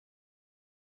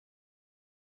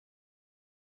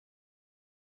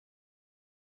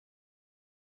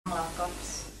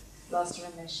lockups, loss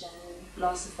of remission,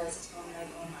 loss of visits going out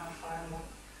 1.5 hour a month,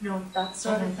 you know, that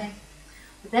sort of thing.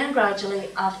 But then gradually,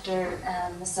 after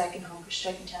the second hunger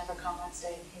strike and 10 of our comrades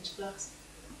died in H blocks,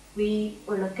 we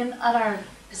were looking at our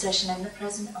position in the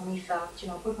prison and we felt, you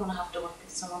know, we're going to have to work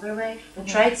it some other way. We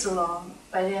tried so long,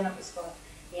 by then it was what,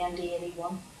 the end of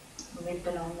 81, and we'd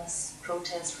been on this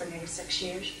protest for nearly 6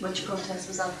 years. Which protest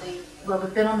was that? Well,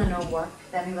 we'd been on the no work,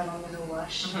 then we went on the no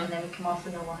wash, and then we came off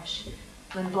the no wash.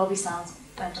 When Bobby Sands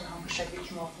went on hunger strike, we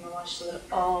came off the no wash so that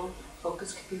all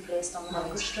focus could be placed on the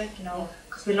hunger strike, you know,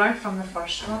 because we learned from the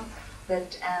first one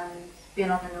that being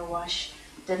on the no wash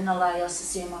didn't allow us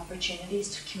the same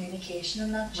opportunities to communication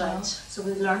and that, you know. So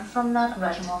we learned from that and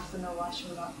we came off the no wash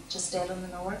and we not just stayed on the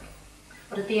no work.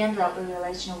 But at the end of that we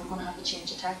realised, you know, we're going to have to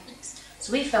change the tactics.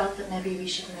 So we felt that maybe we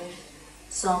should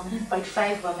move about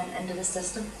 5 women into the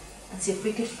system and see if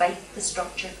we could fight the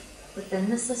structure within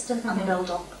the system and build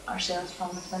up ourselves from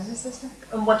within the system.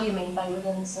 And what do you mean by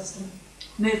within the system?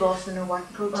 Move off the no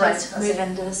work protest, move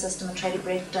into the system and try to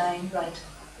break down,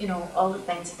 you know, all the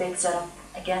things that they'd set up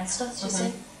against us, you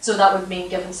see. So that would mean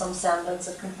giving some semblance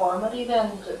of conformity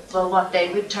then? Well, what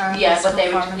they would term but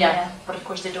they would, but of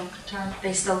course they don't term,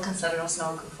 they still consider us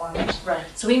non-conformist. Right.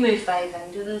 So we moved 5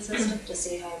 into the system to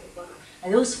see how it would work.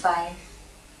 And those 5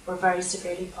 were very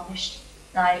severely punished.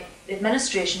 Now, the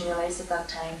administration realised at that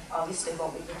time, obviously,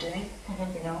 what we were doing,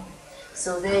 you know.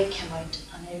 So they came out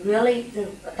and they really,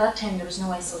 at that time there was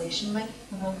no isolation wing,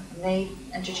 and they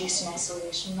introduced an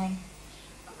isolation wing.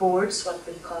 Boards, what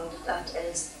we called that,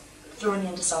 is throwing you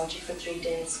into solitary for 3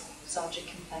 days, solitary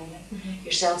confinement.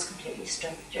 Your cell's completely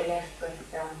stripped, you're left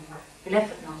with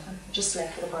nothing, you're just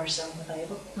left with a bar cell and the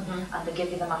Bible. And they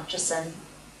give you the mattress in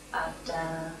at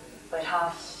about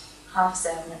half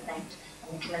 7 at night.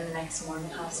 And you come in the next morning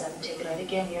at 7:30, take it out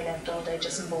again, you're left all day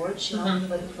just in boards, you know, on the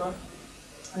wooden floor.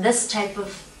 And this type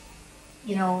of,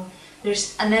 you know,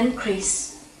 there's an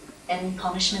increase in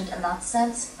punishment in that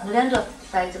sense, and it ended up with the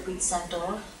 5 that we'd sent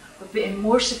off were being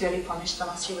more severely punished than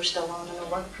us who were still on in the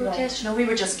work protest. You know, we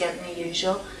were just getting the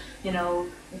usual, you know,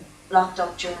 locked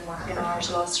up during working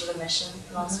hours, loss of remission,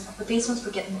 but these ones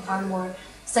were getting far more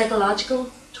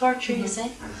psychological torture, you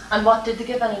see. And what, did they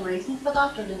give any reason for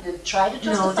that, or did they try to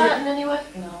justify it in any way?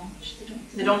 No,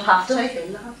 they don't have to. They don't feel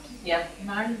they have to. Yeah. In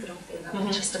Ireland they don't feel they have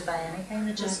to justify anything,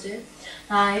 they just do.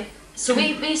 So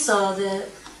we saw the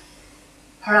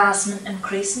harassment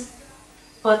increasing,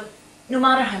 but no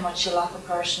matter how much you lock a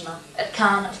person up, it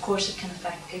can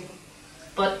affect people.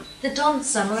 But they've done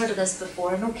similar to this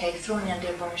before, and okay, throwing you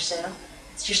into a bar cell,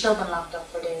 you're still been locked up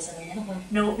for days and end.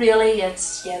 No, really,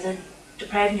 it's, they're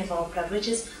depriving you of all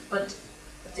privileges, but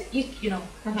you know,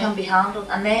 can be handled,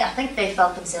 and I think they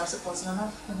felt themselves it wasn't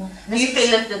enough. Do you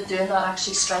feel that doing that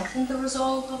actually strengthened the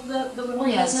resolve of the women? Oh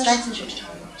yeah, it strengthens your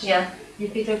determination. Yeah.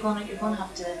 You're going to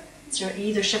have to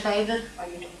either survive it or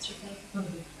you don't survive it.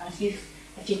 And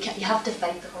if you have to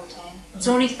fight the whole time. It's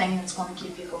the only thing that's going to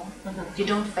keep you going. If you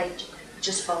don't fight, you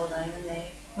just fall down and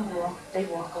they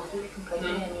walk over you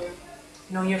completely,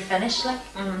 and you're finished, like,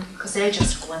 because they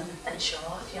just go in and finish you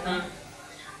off, you know.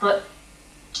 But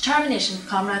determination,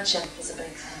 comradeship is a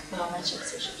big thing. Comradeship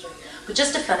is a thing. But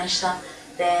just to finish that,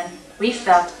 then we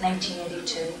felt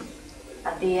 1982,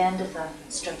 at the end of that,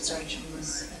 strip searching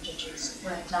was introduced.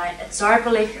 Now, it's our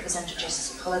belief it was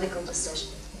introduced as a political decision,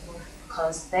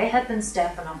 because they had been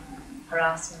stepping up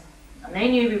harassment, and they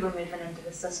knew we were moving into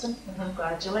the system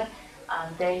gradually,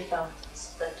 and they felt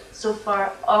that so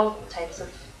far all types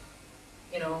of,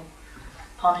 you know,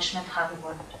 punishment hadn't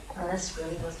worked, and this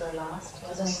really was their last.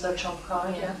 This is their trump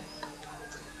card, yeah.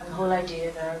 And the whole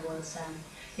idea there was,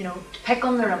 you know, to pick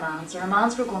on the remands. The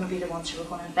remands were going to be the ones who were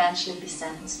going to eventually be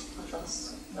sentenced with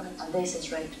us. And they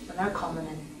said, right, when they're coming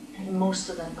in, and most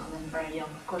of them come in very young.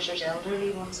 Of course, there's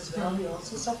elderly ones as well who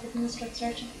also suffer from the strip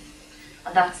searching.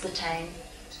 And that's the time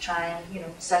to try and, you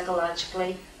know,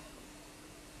 psychologically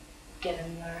get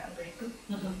in there and break them.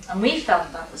 And we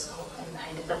felt that was the whole thing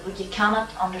behind it, that you cannot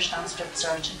understand strip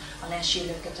searching unless you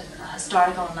look at a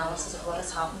historical analysis of what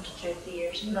has happened throughout the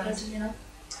years in prison, you know.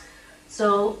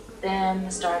 So then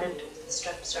we started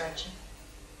strip searching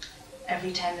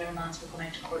every time the remands were going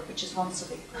out to court, which is once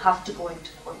a week. They have to go out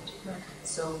to court.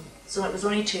 So it was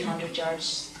only 200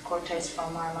 yards, the courthouse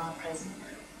from Armagh prison.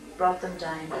 Brought them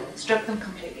down, stripped them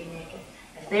completely naked.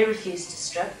 If they refused to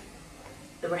strip,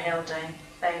 they were held down.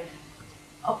 5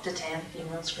 up to 10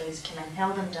 female screws came in,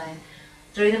 held them down,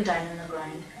 threw them down on the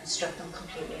ground and stripped them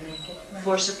completely naked,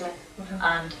 forcibly,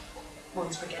 and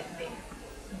ones were getting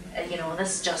beaten. You know,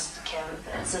 this is just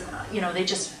you know, they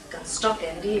just got stuck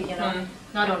into you, you know.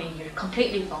 Not only you're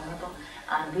completely vulnerable,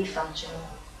 and we felt, you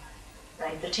know,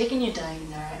 right, they're taking you down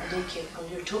there and they cubicle,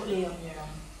 you're totally on your own.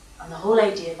 And the whole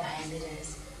idea behind it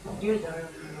is you're there on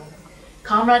your own.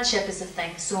 Comradeship is a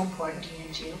thing so important to you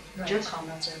in jail. Right. Your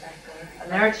comrades are back there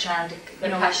and they're trying to, they're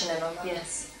passionate on that.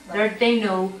 Yes, right. They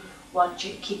know what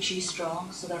keeps you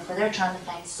strong, so therefore they're trying to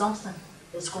find something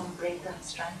that's going to break that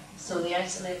strength. So they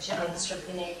isolate you and strip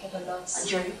you naked, and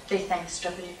that's... And they think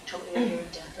stripping you totally of your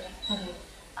identity.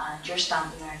 And you're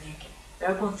standing there naked.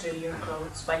 They're going through your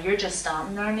clothes while you're just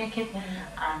standing there naked,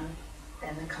 and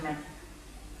then they come in,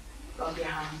 rub your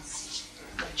hands,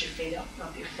 lift your feet up,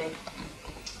 rub your feet,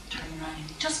 turn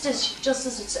around. Just as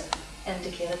it's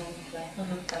indicated in the play,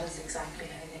 that is exactly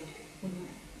how they do.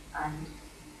 And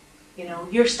you know,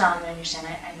 you're standing there and you're saying,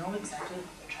 I know exactly what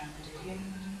they're trying to do here.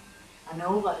 I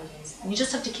know what it is. And you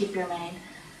just have to keep your mind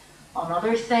on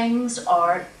other things,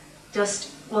 or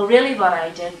just, well, really what I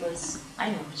did was, I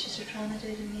know what you're trying to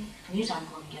do to me, and you aren't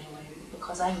going to get away with it,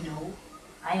 because I know,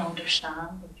 I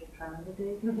understand what you're trying to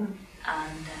do.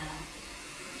 And,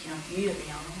 you know, you're the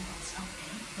animal, it's not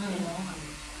me, you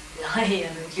know,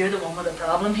 and you're the one with the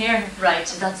problem here. Right.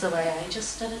 So that's the way I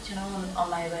just did it, you know, on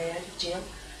my way out of jail.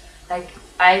 Like,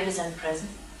 I was in prison,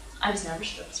 I was never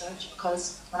strip searched,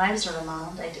 because when I was a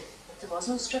remand, there was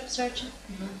no strip searching,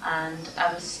 and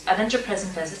I'd enter prison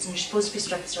visits, and you're supposed to be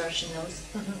strip searching those,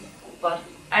 but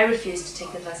I refused to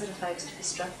take the visit if I was to be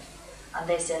stripped, and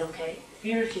they said, okay, if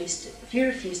you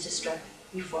refuse to strip,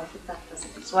 you forfeit that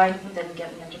visit. So I didn't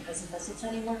get me into prison visits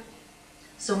anymore.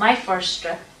 So my first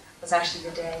strip was actually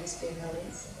the day I was being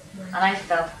released, and I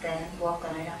felt then, walking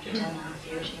out after 10.5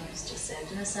 years, you know, I was just saying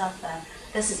to myself,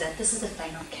 this is it, this is the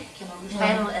final kick, you know, the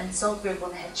final insult we're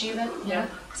going to hit you with, you know.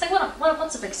 It's like,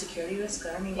 what's a big security risk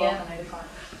there? I mean, walking out of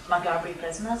Armagh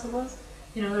prison as it was,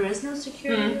 you know, there is no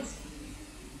security risk.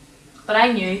 But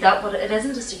I knew that it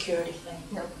isn't a security thing.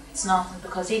 No, it's nothing,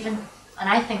 because even, and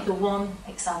I think the one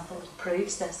example that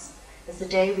proves this is the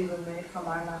day we were moved from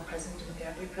Armagh prison to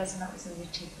Mairéad prison. That was on the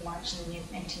 18th of March in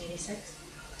 1986.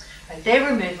 Right, they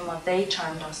were moving what they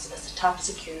termed us as the top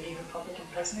security Republican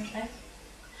prisoners, right?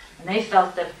 And they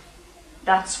felt that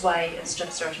that's why a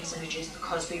strip search was introduced,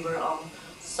 because we were all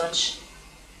such,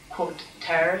 quote,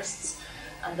 terrorists,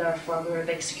 and therefore we were a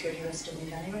big security risk to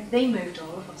move anywhere. They moved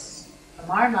all of us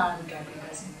from Armagh and Mairéad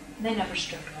prison, and they never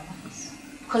stripped one of us.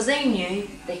 Because they knew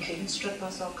they couldn't strip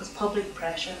us all, because public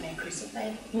pressure may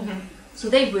crucify them. So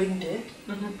they wouldn't do it.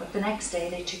 But the next day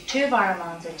they took 2 of our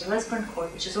remands out to Lisburn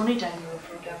Court, which is only down the road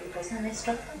from Mairéad prison, and they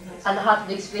stripped them. And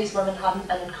these women hadn't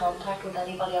been in contact with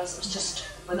anybody else, it was just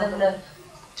within the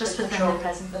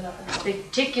prison. They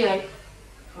take you out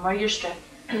from where you're stripped,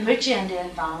 put you into a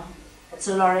van, it's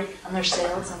a lorry, and there's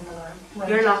cells in the lorry. Right.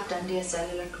 You're locked into a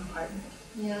cellular compartment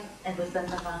and within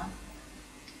the van.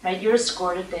 Right, you're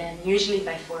escorted then, usually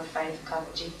by 4 or 5 cattle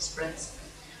jeep sprints.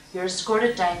 You're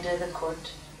escorted down to the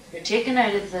court. You're taken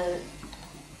out of the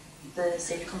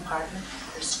sealed compartment.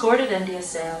 You're escorted into a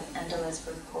cell into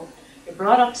Lisburn Court. You're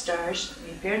brought upstairs.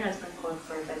 You appear in Lisburn Court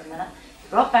for about a minute. You're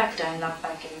brought back down, locked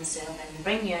back in the cell, and they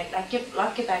bring you out,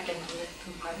 lock you back into the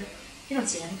compartment. You don't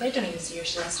see anybody. You don't even see your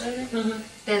solicitor.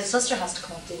 The solicitor has to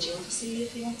come up to jail to see you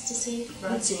if he wants to see you. You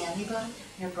don't see anybody.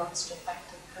 You're brought straight back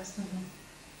to the prison.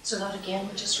 So that again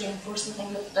would just reinforce the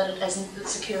thing that it isn't, the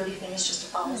security thing is just a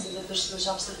fallacy, that there's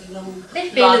absolutely no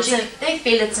logic. They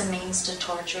feel it's a means to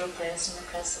torture, oppress and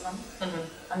repress them.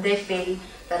 And they feel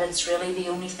that it's really the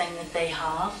only thing that they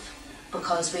have,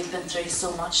 because we've been through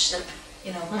so much that,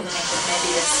 you know, they think that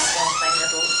maybe this is one thing that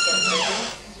will get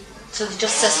through. So they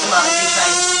just systematically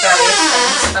tried various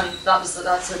things, and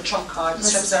that's a trump card, the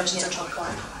strip search is a trump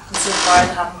card. And so far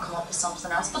they haven't come up with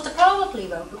something else, but they probably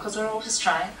will, because they're always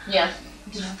trying. Yeah.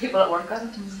 You know, people at work on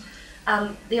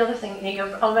it. The other thing,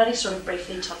 you've already sort of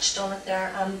briefly touched on it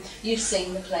there. You've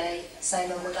seen the play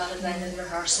Simon with that line in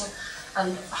rehearsal,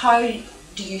 and how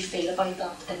do you feel about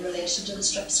that in relation to the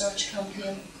strip search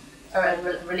campaign, or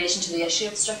in relation to the issue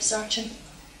of strip searching?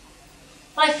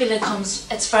 Well, I feel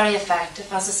it's very effective.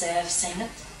 As I say, I've seen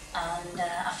it, and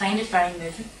I find it very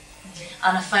moving,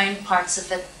 and I found parts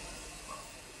of it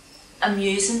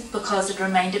amusing, because it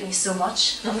reminded me so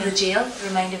much of the jail. It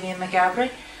reminded me of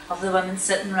Mairéad, of the women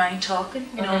sitting around talking,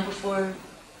 you know, before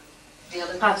the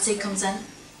other Patsy comes in,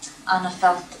 and I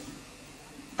felt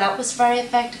that was very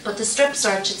effective. But the strip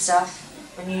search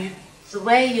itself, the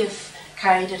way you've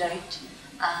carried it out,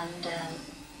 and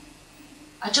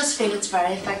I just feel it's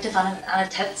very effective, and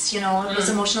it hits, you know. It was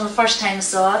emotional the first time I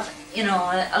saw it, you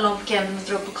know, a lump came in my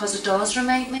throat, because it does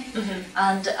remind me.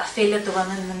 And I feel that the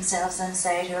women themselves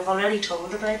inside, who have already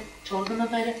told them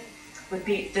about it, would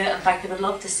be, in fact they would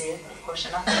love to see it. Of course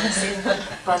they're not going to see it,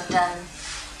 but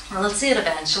well, they'll see it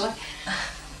eventually.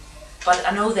 But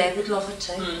I know they would love it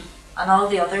too. and all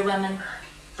the other women,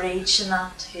 Breach and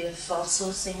that, who have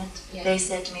also seen it, Yeah. they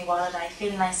said to me, what did I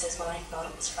feel? And I says, well, I thought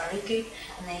it was very good.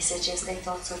 And they said, yes, they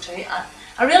thought so too.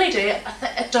 I really do.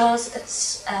 It does.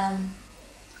 It's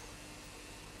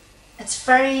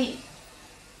very,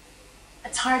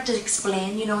 it's hard to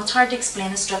explain, you know, it's hard to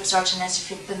explain a strip search unless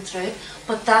you've been through it,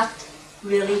 but that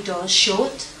really does show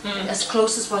it as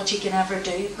close as what you can ever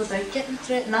do without getting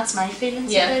through it, and that's my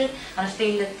feelings about it. And I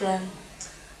feel that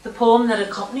the poem that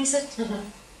accompanies it,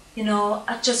 you know,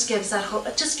 it just gives a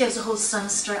whole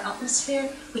sinister atmosphere,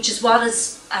 which is what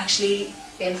is actually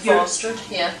being fostered.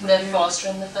 Yeah, they're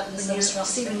fostering the sinister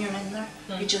atmosphere. When you're in there,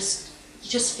 you just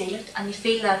feel it, and you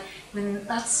feel that when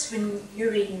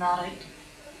you're reading that out,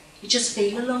 you just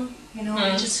feel alone, you know.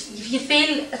 You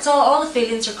feel it's all the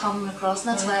feelings are coming across,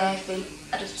 and that's why I feel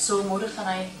it is so emotive, and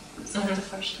I saw it the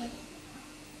first time.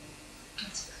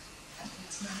 That's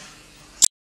nice.